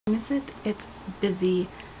Is it? It's Bizy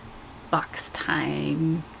box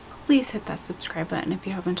time. Please hit that subscribe button if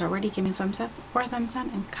you haven't already. Give me a thumbs up or a thumbs down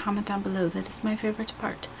and comment down below. That is my favorite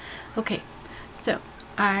part. Okay, so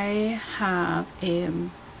I have a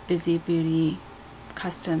Bizy Beauty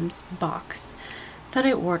Customs box that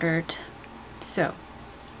I ordered. So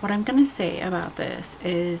what I'm gonna say about this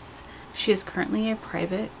is she is currently a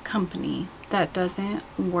private company that doesn't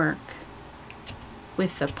work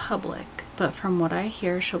with the public, but from what I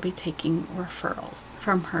hear, she'll be taking referrals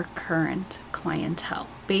from her current clientele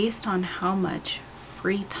based on how much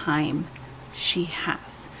free time she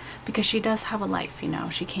has, because she does have a life, you know.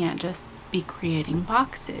 She can't just be creating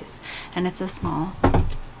boxes, and it's a small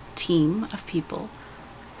team of people.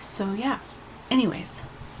 So yeah, anyways,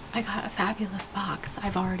 I got a fabulous box.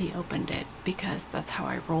 I've already opened it because that's how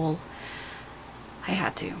I roll. I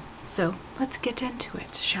had to. So let's get into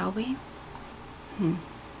it, shall we?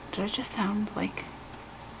 Did I just sound like,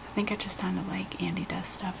 I think I just sounded like Andy does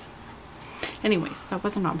stuff. Anyways, that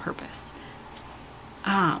wasn't on purpose.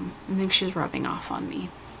 I think she's rubbing off on me.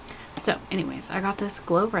 So anyways, I got this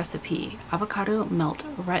Glow Recipe Avocado Melt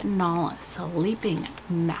Retinol Sleeping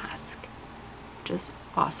Mask. Just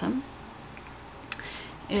awesome.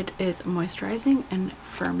 It is moisturizing and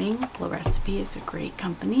firming. Glow Recipe is a great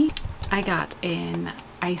company. I got an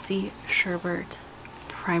Icy Sherbet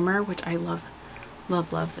Primer, which I love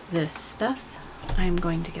this stuff. I'm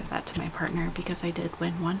going to give that to my partner because I did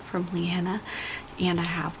win one from Leanna, and I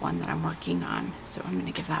have one that I'm working on, so I'm going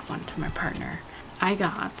to give that one to my partner. I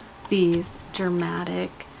got these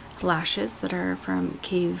dramatic lashes that are from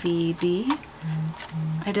KVD.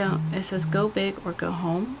 It says go big or go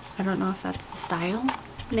home. I don't know if that's the style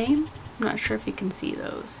name. I'm not sure if you can see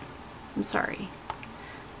those. I'm sorry.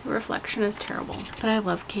 The reflection is terrible, but I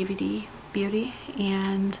love KVD Beauty,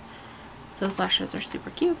 and those lashes are super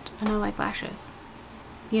cute, and I like lashes.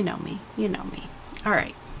 You know me, you know me. All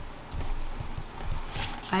right.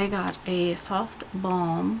 I got a Soft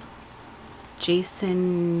Balm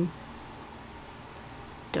Jason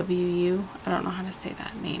WU. I don't know how to say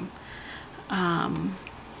that name.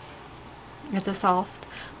 It's a soft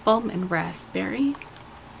balm and raspberry.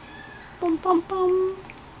 Boom, boom, boom.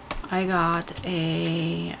 I got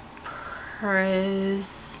a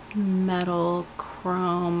Metal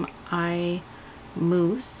Chrome Eye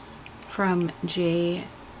Mousse from J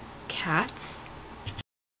Cats.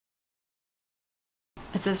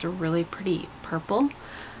 It's this really pretty purple.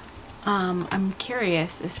 I'm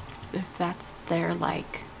curious if that's their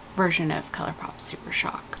like version of ColourPop Super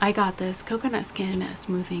Shock. I got this Coconut Skin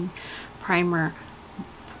Smoothing Primer,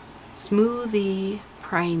 Smoothie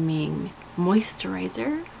Priming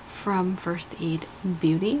Moisturizer from First Aid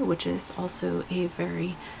Beauty, which is also a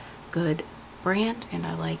very good brand, and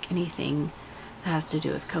I like anything that has to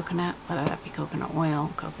do with coconut, whether that be coconut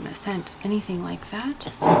oil, coconut scent, anything like that.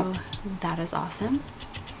 So that is awesome.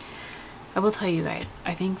 I will tell you guys,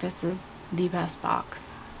 I think this is the best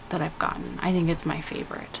box that I've gotten. I think it's my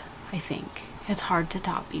favorite. I think it's hard to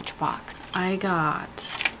top each box. I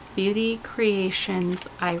got Beauty Creations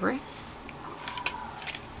Iris.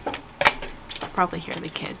 Probably hear the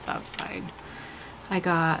kids outside. I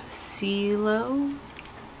got CeeLo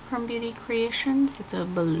from Beauty Creations. It's a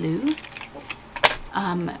blue.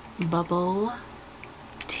 Bubble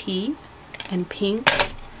tea and pink,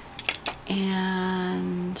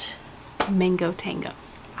 and Mango Tango.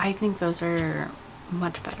 I think those are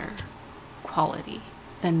much better quality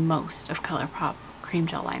than most of ColourPop cream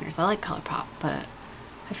gel liners. I like ColourPop, but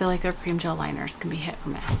I feel like their cream gel liners can be hit or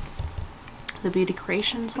miss. The Beauty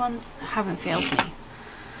Creations ones haven't failed me.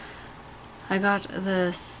 I got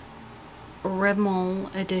this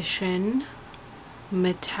Rimmel Edition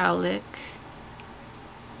Metallic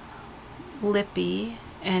Lippy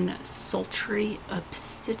and Sultry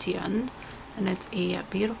Obsidian, and it's a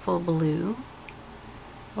beautiful blue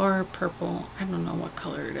or purple. I don't know what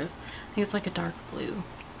color it is. I think it's like a dark blue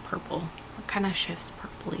purple. It kind of shifts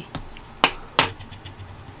purpley.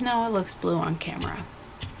 No, it looks blue on camera,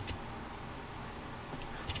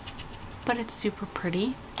 but it's super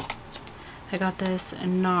pretty. I got this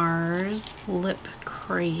NARS lip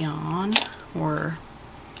crayon or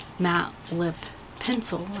matte lip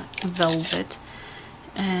pencil velvet,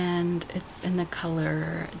 and it's in the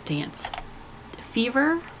color Dance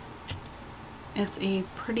Fever. It's a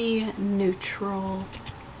pretty neutral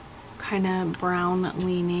kind of brown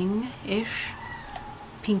leaning ish,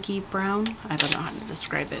 pinky brown. I don't know how to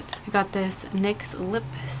describe it. I got this NYX Lip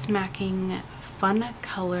Smacking Fun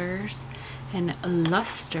Colors and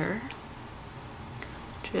Luster,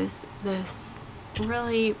 which is this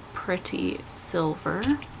really pretty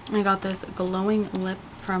silver. I got this Glowing Lip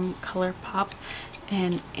from ColourPop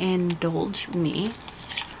in Indulge Me.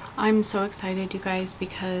 I'm so excited, you guys,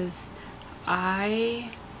 because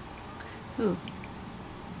ooh,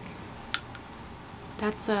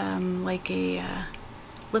 that's like a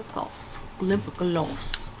lip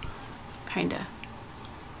gloss kinda.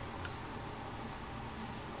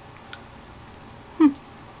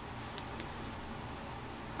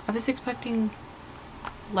 I was expecting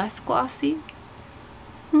less glossy,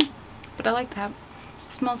 but I like that.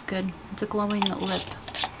 It smells good. It's a glowing lip.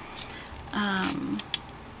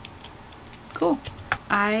 Cool.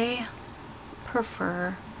 I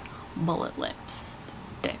prefer bullet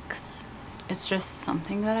lipsticks. It's just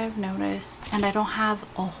something that I've noticed, and I don't have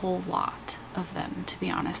a whole lot of them, to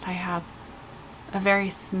be honest. I have a very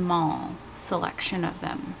small selection of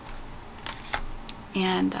them.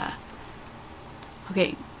 And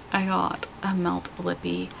okay, I got a Melt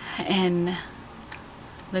Lippy in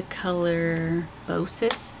the color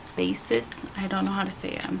Basis. I don't know how to say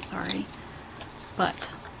it, I'm sorry. But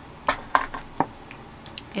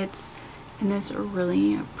it's in this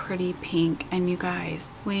really pretty pink, and you guys,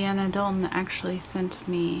 Leanna Dalton actually sent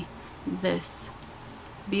me this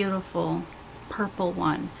beautiful purple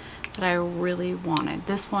one that I really wanted.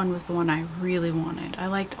 This one was the one I really wanted. I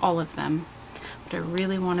liked all of them, but I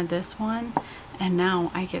really wanted this one, and now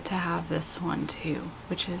I get to have this one too,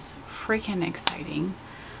 which is freaking exciting.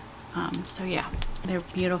 So yeah, they're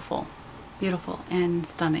beautiful and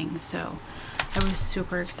stunning, so I was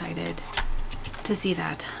super excited to see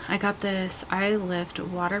that. I got this Eye Lift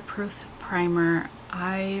Waterproof Primer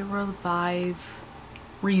Eye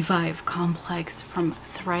Revive Complex from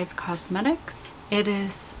Thrive Cosmetics. It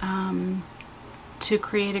is to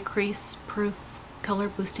create a crease proof color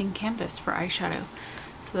boosting canvas for eyeshadow,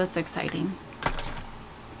 so that's exciting.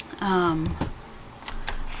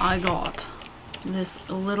 I got this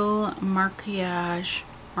little maquillage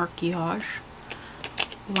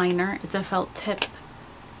liner. It's a felt tip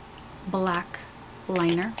black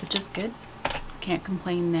liner, which is good. Can't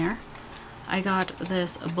complain there. I got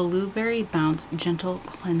this Blueberry Bounce Gentle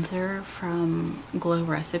Cleanser from Glow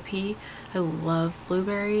Recipe. I love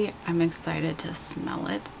blueberry. I'm excited to smell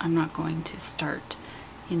it. I'm not going to start,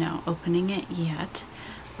 you know, opening it yet,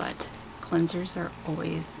 but cleansers are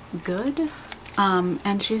always good.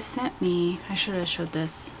 And she sent me, I should have showed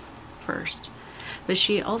this first, but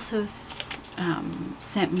she also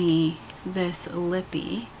sent me this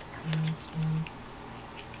lippy,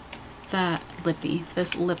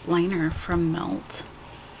 this lip liner from Melt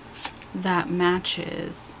that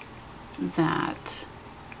matches that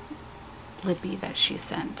lippy that she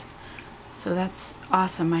sent. So that's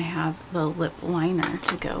awesome. I have the lip liner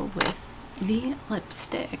to go with the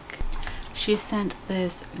lipstick. She sent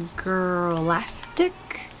this Galactic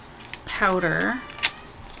powder.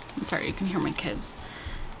 I'm sorry, you can hear my kids.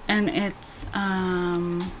 And it's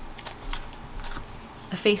a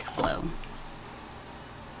face glow.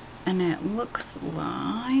 And it looks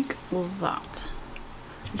like that.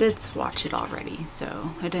 I did swatch it already,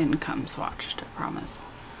 so it didn't come swatched, I promise.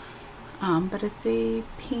 But it's a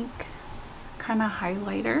pink kind of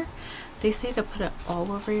highlighter. They say to put it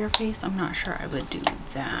all over your face. I'm not sure I would do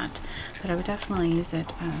that, but I would definitely use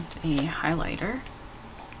it as a highlighter.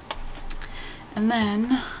 And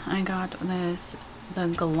then I got this, the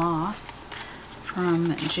gloss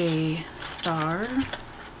from J Star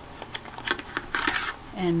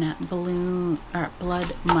in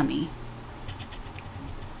Blood Money.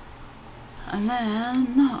 And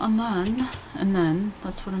then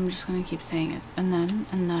that's what I'm just gonna keep saying is and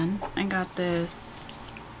then I got this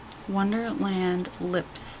Wonderland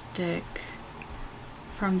lipstick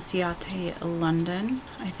from Ciate London.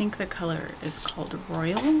 I think the color is called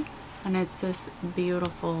Royal, and it's this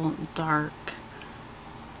beautiful dark,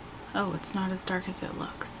 oh, it's not as dark as it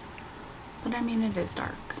looks, but I mean it is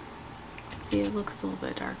dark. See, it looks a little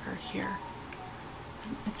bit darker here.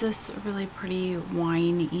 It's this really pretty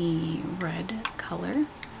winey red color,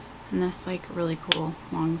 and this like really cool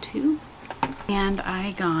long tube. And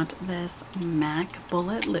I got this MAC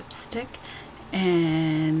Bullet lipstick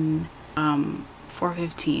in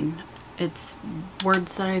 415. It's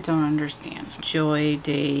words that I don't understand. Joy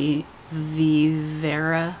de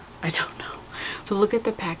Vivera. I don't know. But look at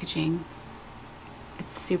the packaging.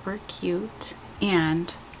 It's super cute,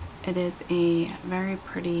 and it is a very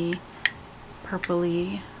pretty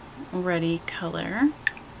purpley reddy color.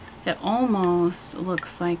 It almost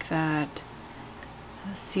looks like that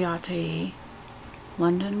Ciate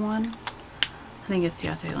London one. I think it's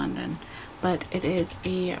Ciate London, but it is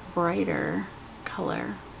a brighter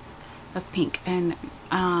color. of pink. And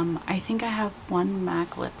I think I have one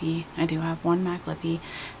MAC lippy. I do have one MAC lippy,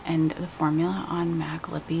 and the formula on MAC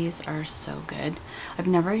lippies are so good. I've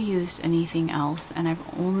never used anything else, and I've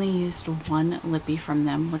only used one lippy from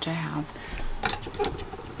them, which I have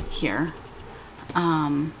here,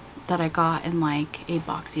 that I got in like a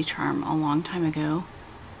BoxyCharm a long time ago.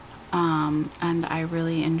 And I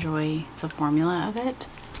really enjoy the formula of it.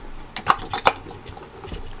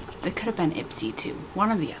 It could have been Ipsy too,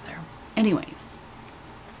 one or the other. Anyways,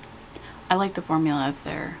 I like the formula of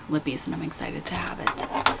their lippies and I'm excited to have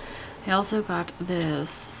it. I also got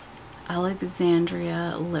this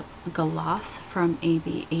Alexandria lip gloss from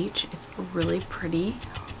ABH. It's really pretty.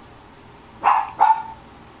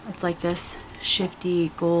 It's like this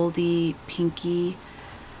shifty, goldy, pinky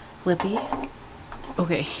lippy.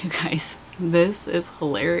 Okay, you guys, this is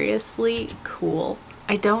hilariously cool.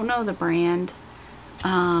 I don't know the brand.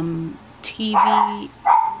 TV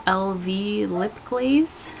LV lip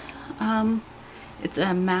glaze. It's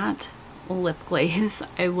a matte lip glaze.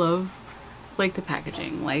 I love like the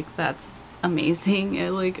packaging, like that's amazing. It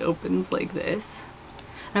like opens like this,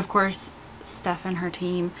 and of course Steph and her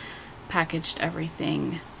team packaged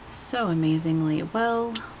everything so amazingly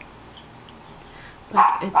well.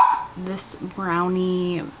 But it's this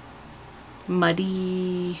brownie,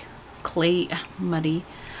 muddy, muddy.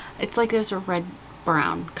 It's like this red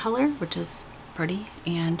brown color, which is pretty,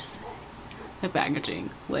 and the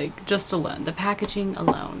packaging, like just alone, the packaging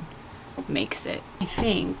alone makes it. I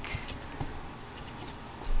think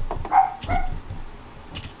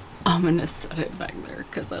I'm gonna set it back there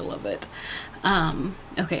because I love it.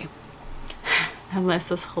 Okay, and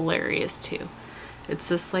this is hilarious too. It's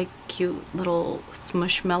this like cute little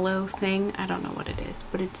smushmallow thing. I don't know what it is,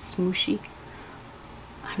 but it's smooshy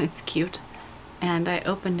and it's cute. And I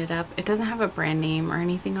opened it up. It doesn't have a brand name or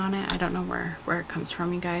anything on it. I don't know where it comes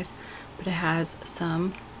from, you guys, but it has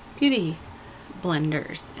some beauty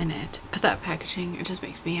blenders in it. But that packaging, it just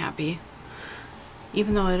makes me happy.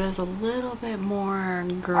 Even though it is a little bit more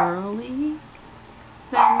girly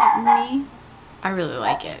than me, I really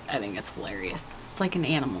like it. I think it's hilarious. It's like an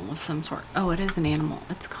animal of some sort. Oh, it is an animal.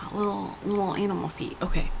 It's got little animal feet.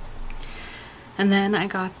 Okay. And then I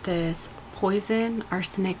got this Poison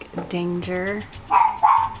Arsenic Danger.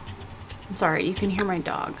 I'm sorry, you can hear my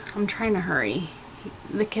dog. I'm trying to hurry.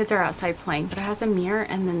 The kids are outside playing, but it has a mirror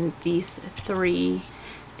and then these three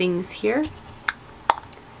things here.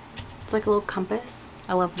 It's like a little compass.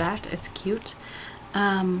 I love that. It's cute.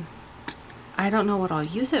 I don't know what I'll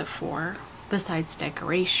use it for besides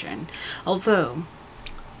decoration, although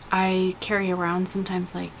I carry around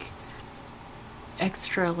sometimes like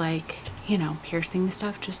extra, like, you know, piercing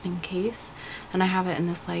stuff just in case, and I have it in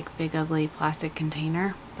this like big ugly plastic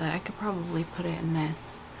container, but I could probably put it in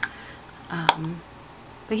this.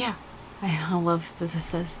 But yeah, I love this. It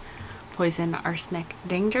says Poison Arsenic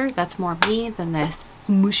Danger. That's more me than this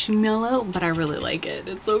smushmallow, but I really like it.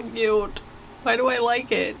 It's so cute. Why do I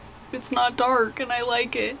like it? It's not dark and I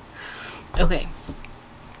like it. Okay,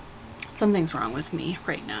 something's wrong with me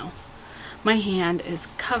right now. My hand is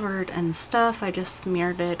covered in stuff. I just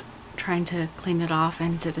smeared it trying to clean it off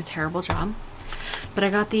and did a terrible job. But I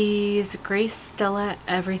got these Grace Stella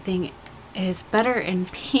Everything Is Better in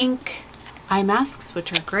pink eye masks,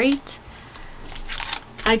 which are great.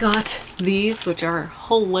 I got these, which are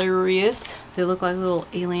hilarious. They look like little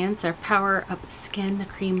aliens. They're Power Up Skin, the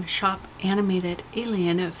Cream Shop Animated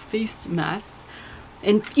Alien Face Masks,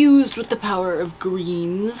 infused with the power of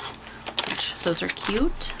greens, which those are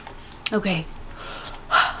cute. Okay,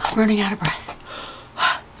 I'm running out of breath.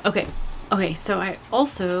 Okay, so I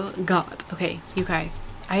also got, okay, you guys,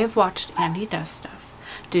 I have watched Andy Does Stuff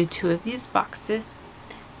do 2 of these boxes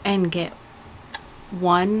and get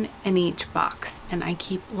 1 in each box, and I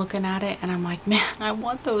keep looking at it and I'm like, man, I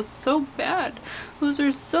want those so bad. Those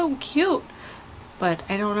are so cute. But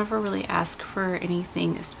I don't ever really ask for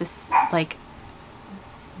anything specific, like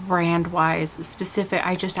brand wise specific.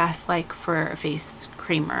 I just ask like for a face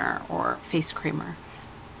creamer or face creamer.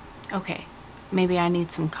 Okay, maybe I need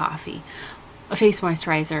some coffee, a face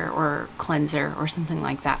moisturizer or cleanser or something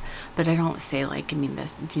like that, but I don't say like, give me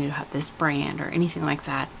this, do you have this brand or anything like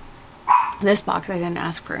that. This box I didn't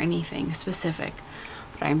ask for anything specific,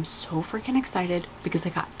 but I'm so freaking excited because I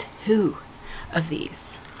got 2 of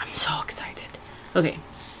these. I'm so excited. Okay,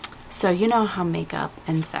 so you know how makeup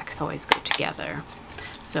and sex always go together.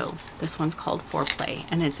 So this one's called Foreplay,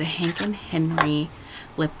 and it's a Hank and Henry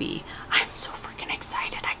lippy. I'm so freaking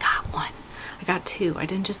excited. I got 1. I got 2. I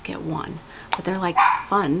didn't just get 1, but they're like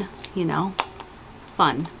fun, you know,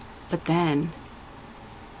 fun. But then,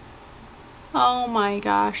 oh my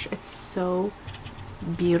gosh, it's so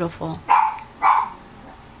beautiful.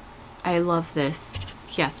 I love this.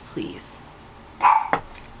 Yes, please.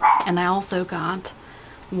 And I also got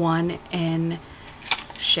one in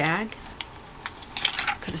shag.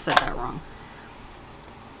 Could have said that wrong.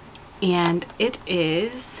 And it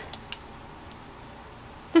is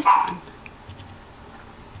this one.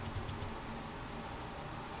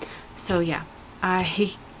 So yeah,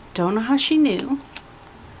 I don't know how she knew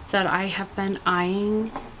that I have been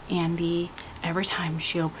eyeing Andy every time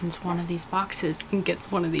she opens one of these boxes and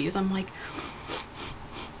gets one of these. I'm like,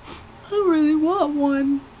 I really want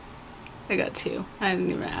one. I got two. I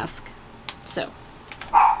didn't even ask. So,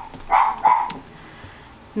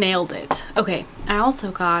 nailed it. Okay, I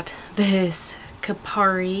also got this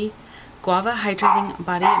Kapari Guava Hydrating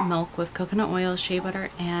Body Milk with coconut oil, shea butter,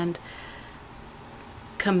 and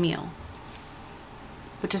camille,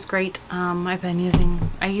 which is great.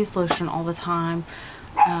 I use lotion all the time.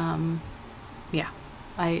 Yeah,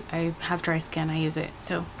 I have dry skin. I use it,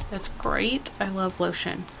 so that's great. I love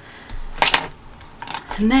lotion.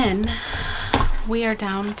 And then we are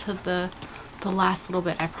down to the last little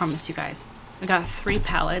bit. I promise you guys. I got 3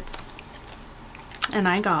 palettes, and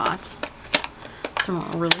I got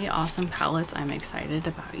some really awesome palettes. I'm excited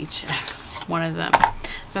about each one of them.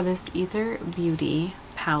 For this Ether Beauty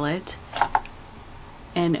palette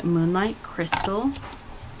in Moonlight Crystal,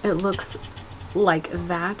 it looks like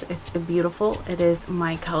that. It's beautiful. It is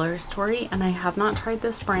My Color Story, and I have not tried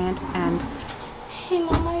this brand. And hey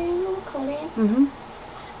Mom, are you recording? Mm-hmm.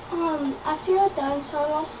 After you're done,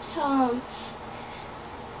 someone wants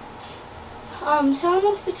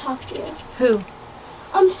to talk to you. Who?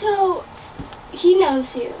 So he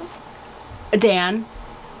knows you. Dan.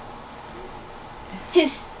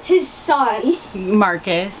 His son.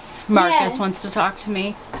 Marcus. Yeah. Wants to talk to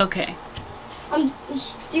me. Okay. Do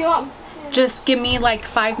you want? Just give me like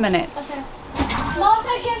 5 minutes. Okay. Mom,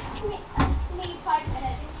 give me 5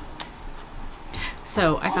 minutes.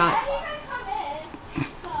 So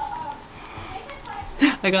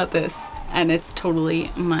I got this, and it's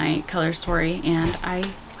totally My Color Story, and I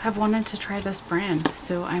have wanted to try this brand,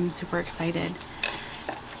 so I'm super excited.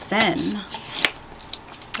 Then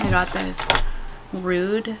I got this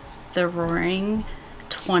Rude the Roaring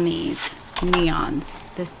 20s Neons.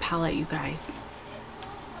 This palette, you guys.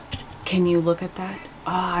 Can you look at that?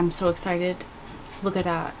 Oh, I'm so excited. Look at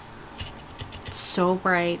that. It's so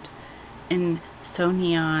bright and so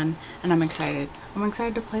neon, and I'm excited. I'm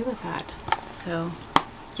excited to play with that. So,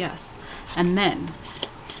 yes. And then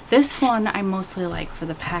this one I mostly like for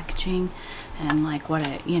the packaging and like what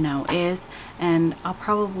it, you know, is, and I'll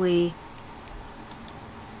probably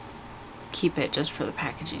keep it just for the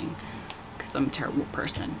packaging because I'm a terrible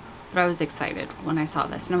person. But I was excited when I saw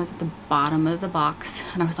this, and I was at the bottom of the box,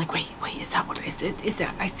 and I was like, wait, is that what it is? Is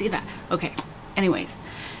that? I see that. Okay. Anyways,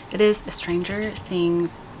 it is a Stranger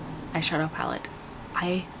Things eyeshadow palette.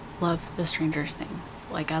 I love the Stranger Things.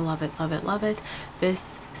 Like, I love it, love it, love it.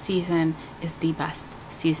 This season is the best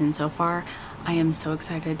season so far. I am so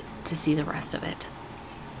excited to see the rest of it.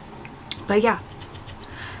 But yeah,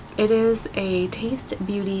 it is a Taste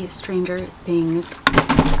Beauty Stranger Things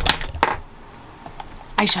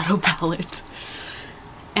eyeshadow palette,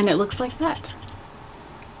 and it looks like that.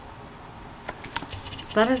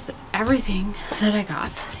 So that is everything that I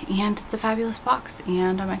got, and it's a fabulous box,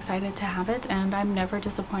 and I'm excited to have it, and I'm never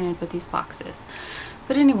disappointed with these boxes.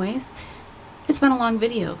 But anyways, it's been a long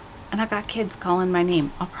video, and I got kids calling my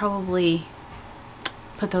name. I'll probably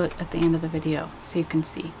put that at the end of the video so you can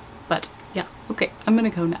see. But yeah, okay, I'm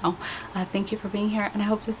gonna go now. Thank you for being here, and I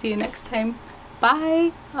hope to see you next time.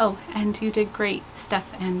 Bye. Oh, and you did great,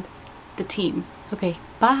 Steph and the team. Okay,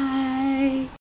 bye.